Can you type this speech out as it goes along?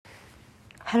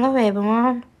Hello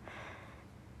everyone,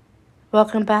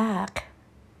 welcome back.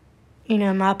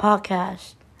 My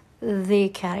podcast, The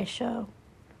Caddy Show.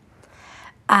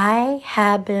 I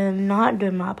have been not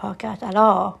doing my podcast at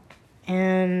all,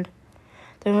 and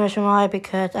the reason why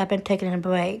because I've been taking a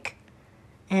break,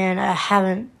 and I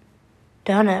haven't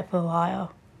done it for a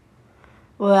while.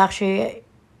 Actually,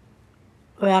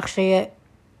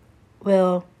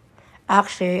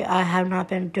 I have not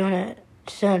been doing it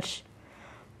since,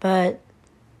 but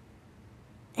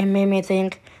it made me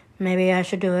think maybe I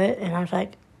should do it, and I was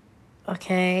like,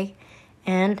 okay,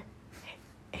 and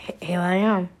here I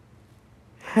am.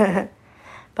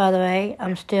 By the way,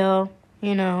 I'm still,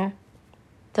 I'm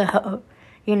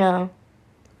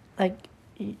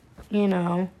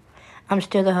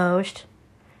still the host,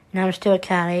 and I'm still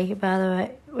Callie, by the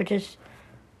way,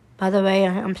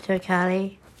 I'm still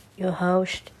Callie, your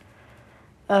host,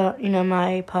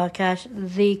 my podcast,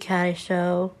 The Callie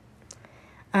Show.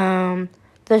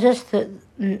 This is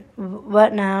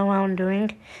what I'm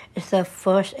doing is the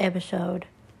first episode,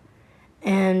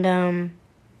 and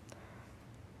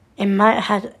it might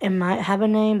have a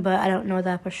name, but I don't know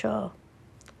that for sure.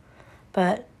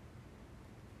 But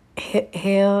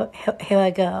here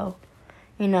I go,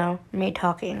 me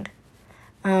talking.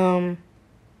 I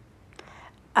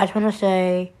just want to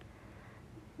say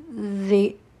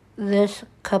this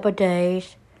couple of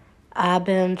days I've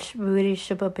been really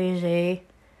super busy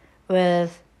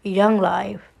with Young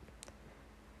Life,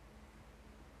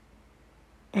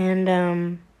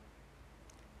 and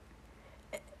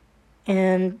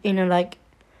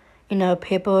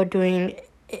people doing,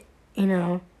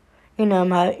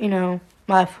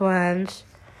 my friends,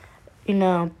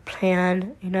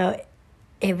 plan,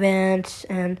 events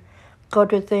and go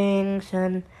to things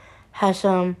and have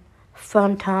some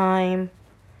fun time.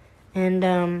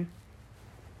 And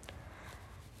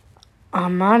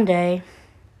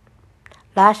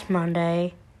last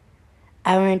Monday,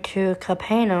 I went to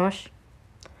Capenos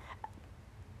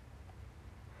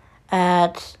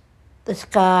at this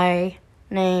guy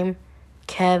named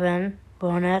Kevin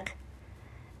Bornick.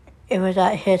 It was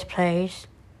at his place.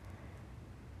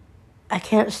 I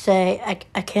can't say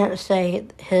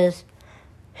his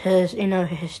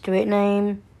street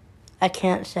name. I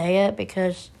can't say it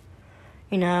because,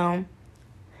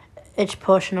 it's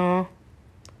personal.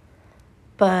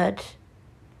 But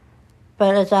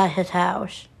it's at his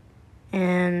house,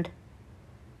 and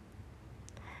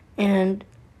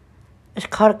it's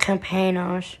called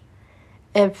Campanos.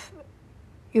 If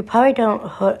you probably don't,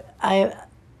 I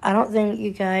don't think you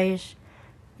guys.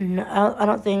 I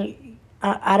don't think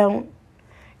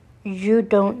you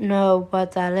don't know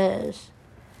what that is.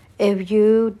 If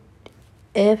you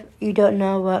don't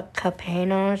know what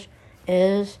Campanos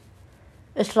is,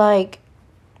 it's like,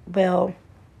 well,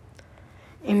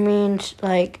 it means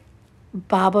like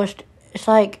Bible. It's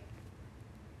like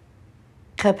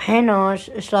Capenos.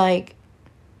 It's like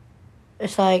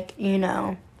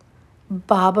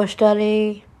Bible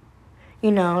study, /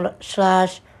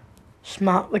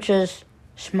 small, which is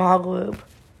small group.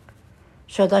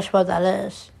 So that's what that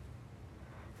is.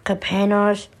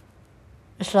 Capenos.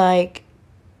 It's like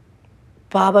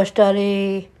Bible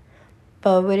study,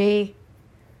 but really,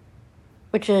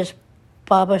 which is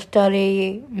Bible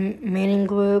study meeting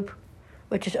group,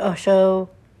 which is also,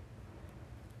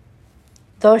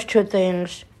 those two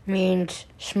things means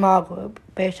small group,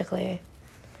 basically.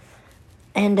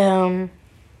 And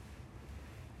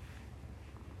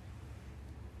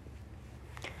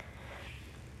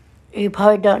you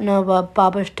probably don't know what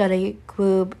Bible study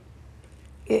group.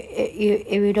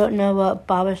 If you don't know what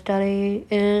Bible study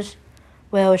is,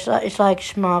 well, it's like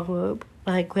small group,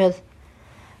 like with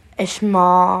a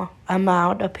small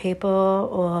amount of people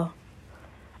or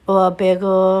a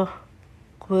bigger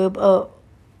group or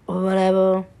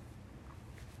whatever.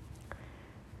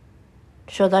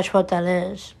 So that's what that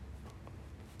is.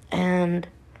 And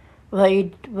what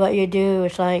you do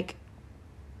is like,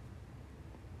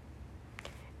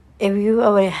 if you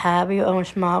already have your own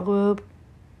small group,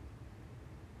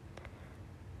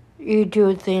 you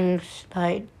do things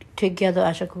like together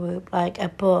as a group, like a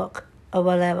book or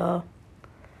whatever.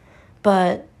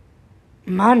 But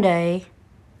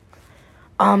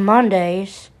on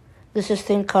Mondays, there's this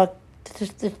thing called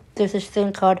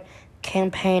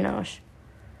Campanos,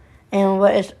 and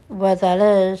what that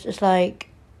is, it's like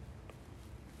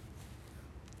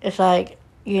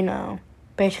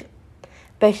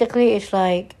basically it's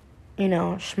like,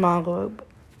 small group.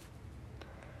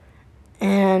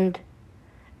 And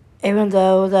even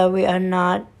though that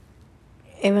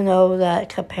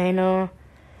Capano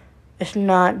is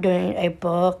not doing a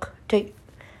book to,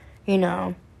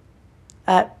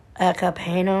 at at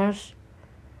Campanos,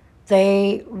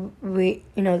 they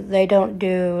don't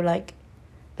do like,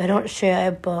 they don't share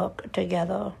a book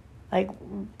together. Like,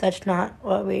 that's not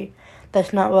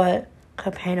what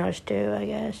Campanos do, I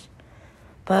guess.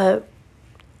 But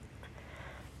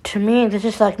to me, this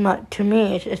is like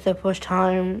it's the first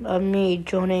time of me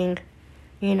joining,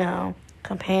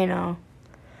 Campano.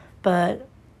 But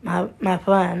my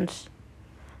friends,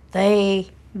 they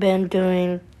been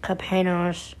doing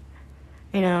Campanos,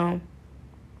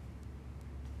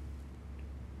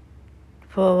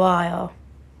 for a while.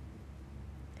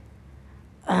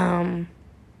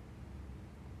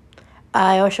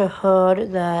 I also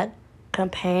heard that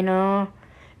Campano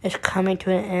is coming to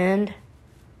an end,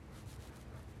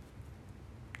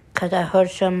 because I heard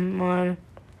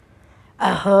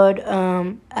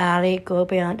Ali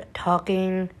Gobiant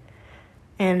talking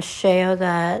and share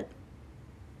that,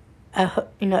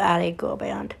 Ali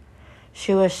Gobiant,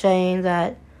 she was saying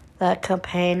that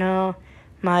Campano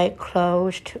might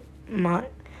close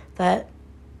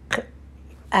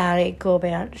Ali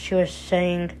Gobiant, she was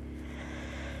saying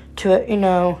to,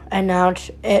 announce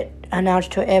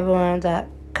to everyone that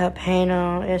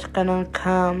Campano is gonna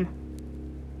come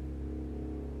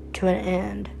to an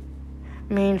end.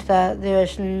 Means that there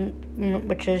is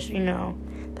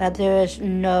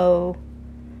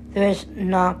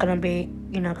not gonna be,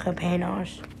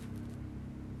 Campanos.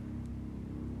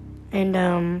 And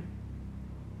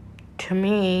to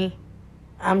me,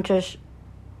 I'm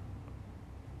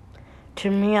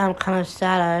kind of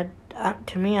sad.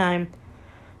 To me, I'm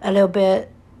a little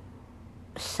bit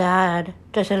sad,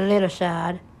 just a little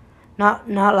sad, not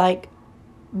like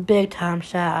big time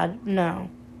sad. No,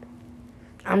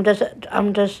 I'm just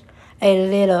a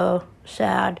little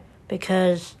sad,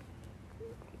 because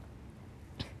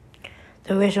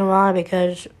the reason why,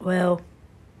 because, well,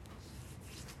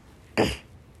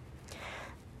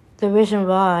 the reason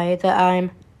why that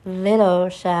I'm little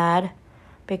sad,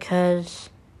 because,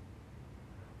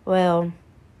 well,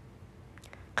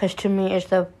 because to me it's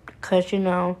the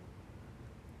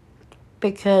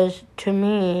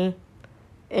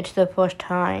first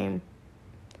time.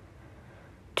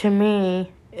 To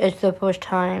me, it's the first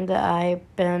time that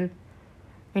I've been,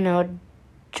 I'm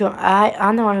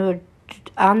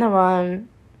the one,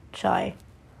 sorry.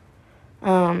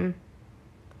 I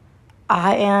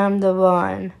am the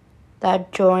one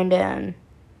that joined in,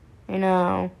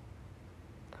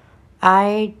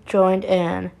 I joined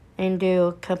in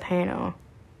do Campano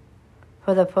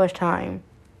for the first time.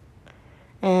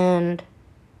 And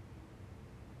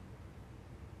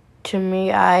to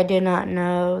me, I did not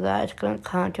know that it's going to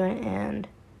come to an end.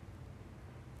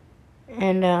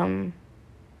 And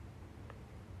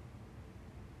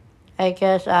I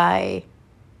guess I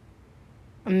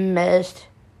missed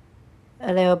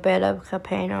a little bit of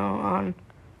Campano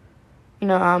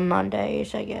on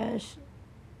Mondays, I guess.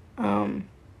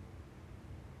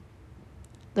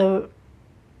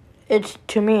 It's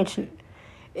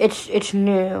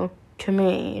new to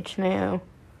me. It's new,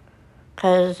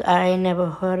 'cause I never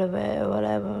heard of it or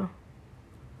whatever.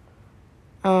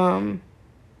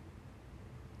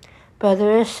 But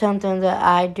there is something that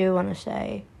I do want to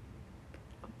say.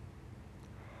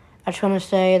 I just want to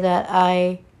say that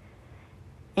I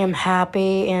am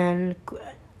happy and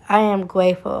I am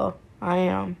grateful. I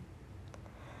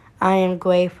am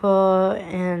grateful,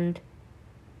 and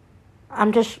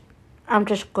I'm just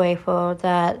grateful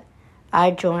that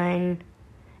I joined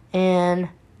in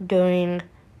doing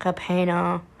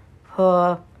Campano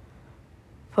for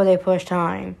the first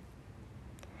time.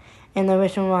 And the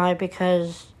reason why I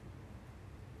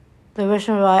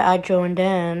joined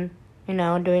in,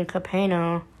 doing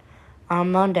Campano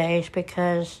on Mondays,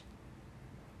 because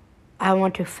I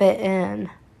want to fit in.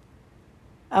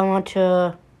 I want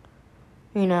to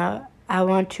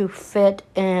fit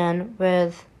in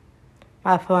with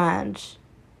my friends.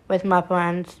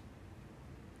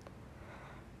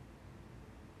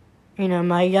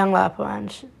 My young life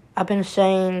friends. I've been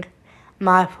saying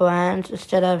my friends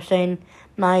instead of saying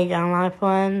my young life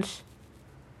friends.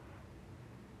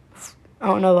 I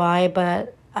don't know why,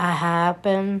 but I have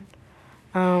been.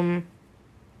 I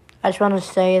just want to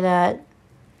say that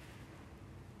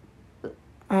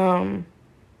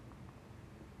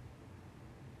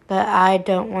that I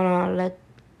don't want to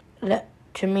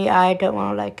I don't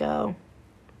want to let go.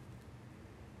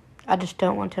 I just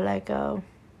don't want to let go.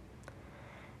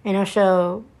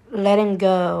 So letting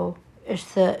go is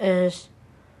the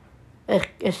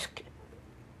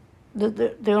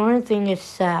only thing is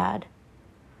sad.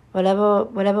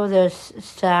 Whatever there's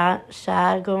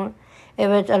sad going, if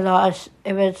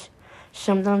it's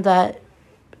something that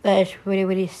is really,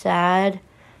 really sad,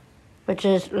 which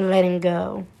is letting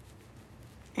go.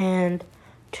 And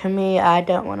to me, I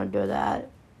don't want to do that.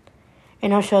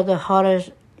 And also the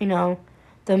hardest, the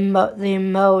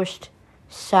most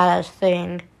saddest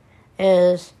thing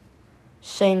is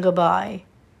saying goodbye.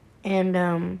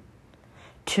 And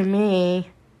to me,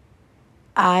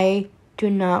 I do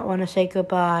not want to say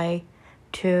goodbye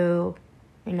to,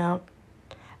 to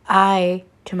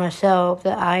myself,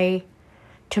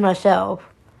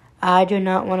 I do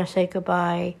not want to say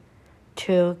goodbye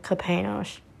to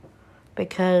Capenos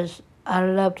because I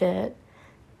loved it.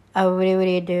 I really,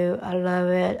 really do. I love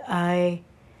it. I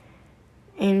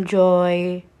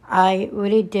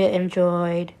really did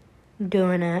enjoy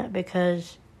doing it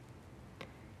because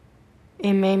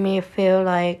it made me feel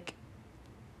like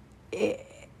I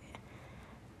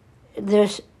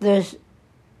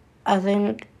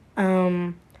think,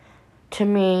 to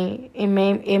me, it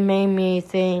made me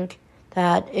think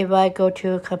that if I go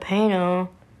to Capeno,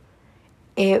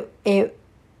 it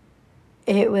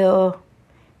will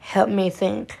help me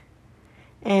think,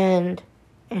 and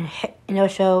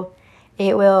also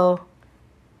it will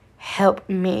help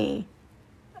me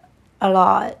a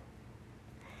lot,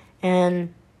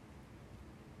 and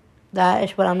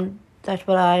that's what I'm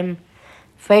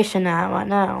facing at right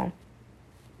now.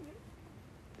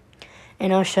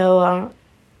 And also,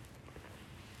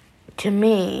 to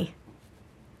me,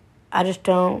 I just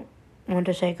don't want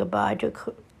to say goodbye to,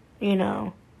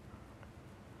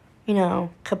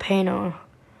 Capeno.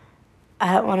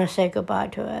 I don't want to say goodbye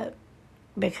to it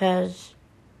because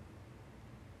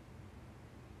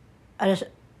I just,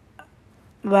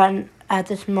 right at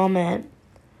this moment,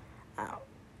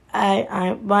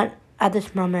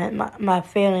 my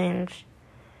feelings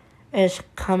is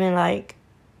coming like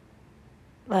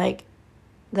that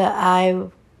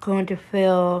I'm going to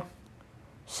feel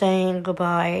saying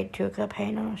goodbye to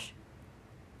Capenos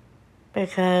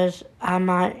because I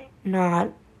might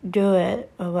not do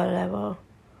it or whatever.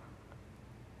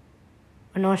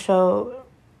 And also,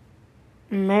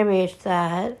 maybe it's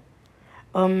that,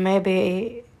 or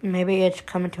maybe it's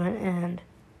coming to an end.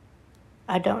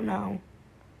 I don't know.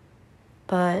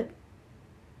 But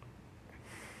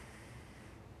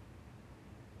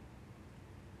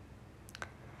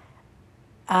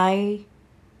I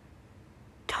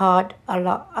taught a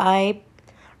lot. I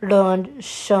learned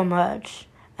so much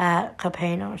at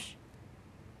Capenos.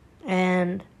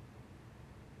 And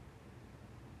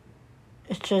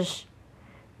it just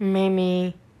made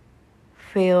me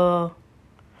feel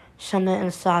something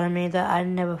inside of me that I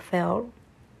never felt,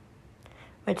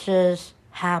 which is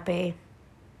happy.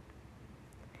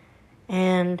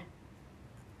 And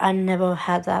I never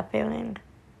had that feeling.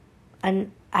 I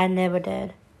never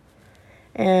did.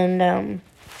 And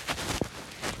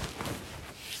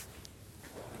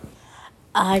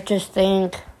I just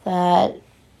think that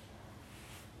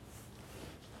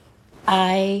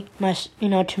I must,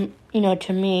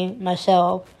 to me,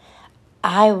 myself,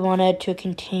 I wanted to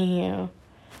continue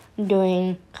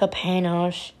doing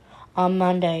Capenos on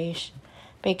Mondays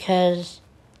because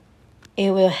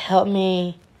it will help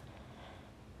me.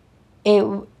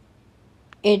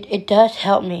 It does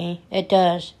help me. It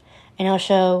does. And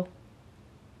also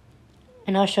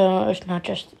it's not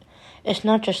just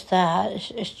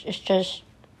that. It's just,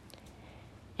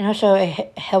 and also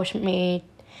it helped me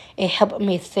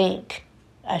think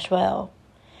as well.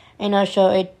 And also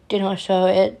it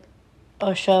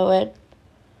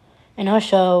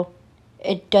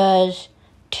does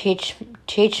teach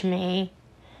me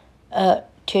a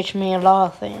lot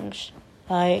of things,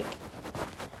 like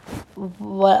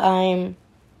what I'm,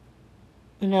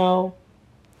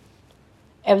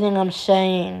 everything I'm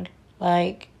saying,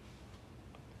 like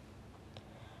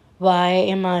why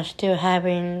am I still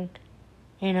having,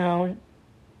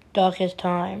 darkest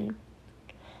time?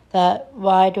 That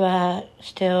why do I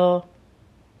still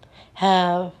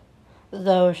have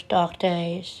those dark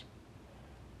days?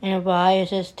 And why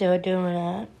is it still doing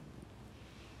that?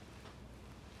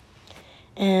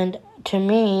 And to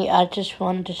me, I just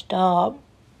wanted to stop,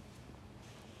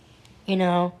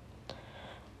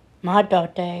 my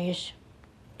dark days,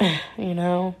 I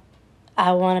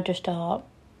wanted to stop.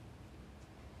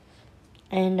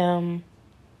 And,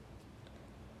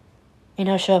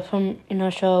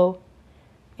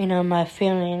 my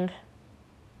feeling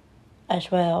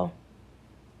as well.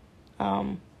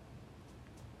 And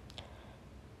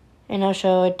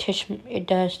also it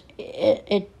does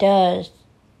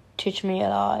teach me a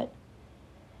lot.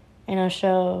 And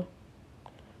also,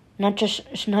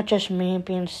 it's not just me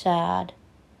being sad.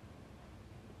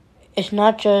 It's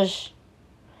not just,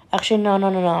 actually,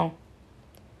 no.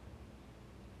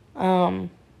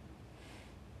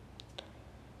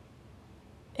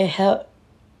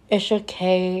 it's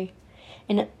okay,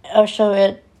 and also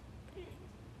it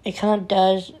kind of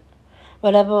does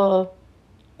whatever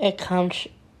it comes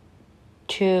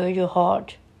to your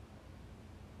heart.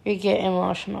 You get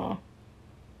emotional,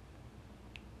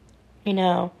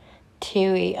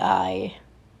 teary eye.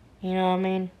 You know what I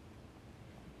mean?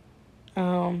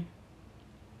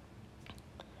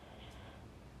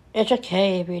 It's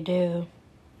okay if you do.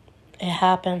 It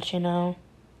happens,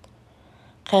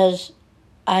 because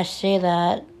I see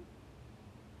that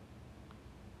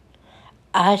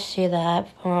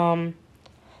from,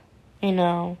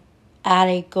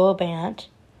 Addie Gobant,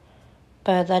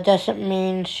 but that doesn't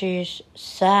mean she's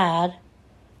sad.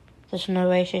 There's no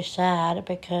way she's sad,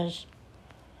 because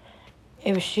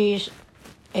if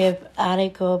Addie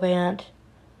Gobant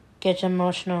gets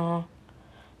emotional,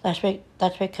 that's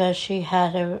because she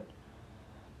has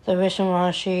the reason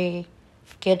why she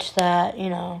gets that,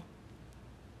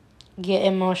 get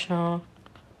emotional.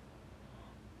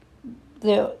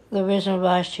 The reason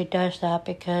why she does that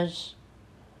because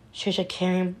she has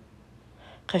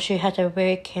a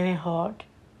very caring heart.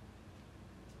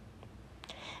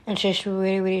 And she's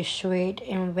really, really sweet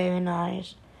and very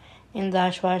nice. And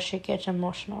that's why she gets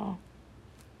emotional.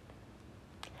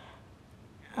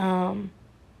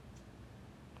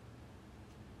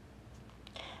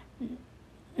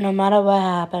 No matter what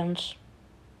happens,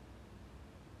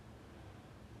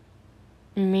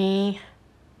 me,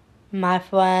 my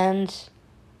friends,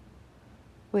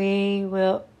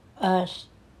 us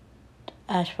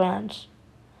as friends,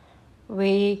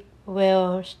 we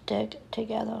will stick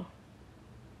together.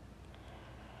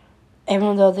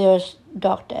 Even though there's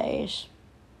dark days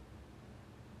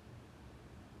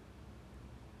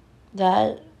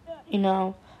that,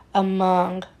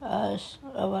 among us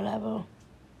or whatever.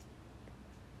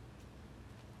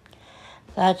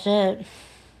 That's it.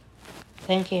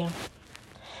 Thank you.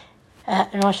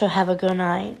 And also have a good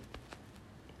night.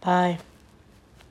 Bye.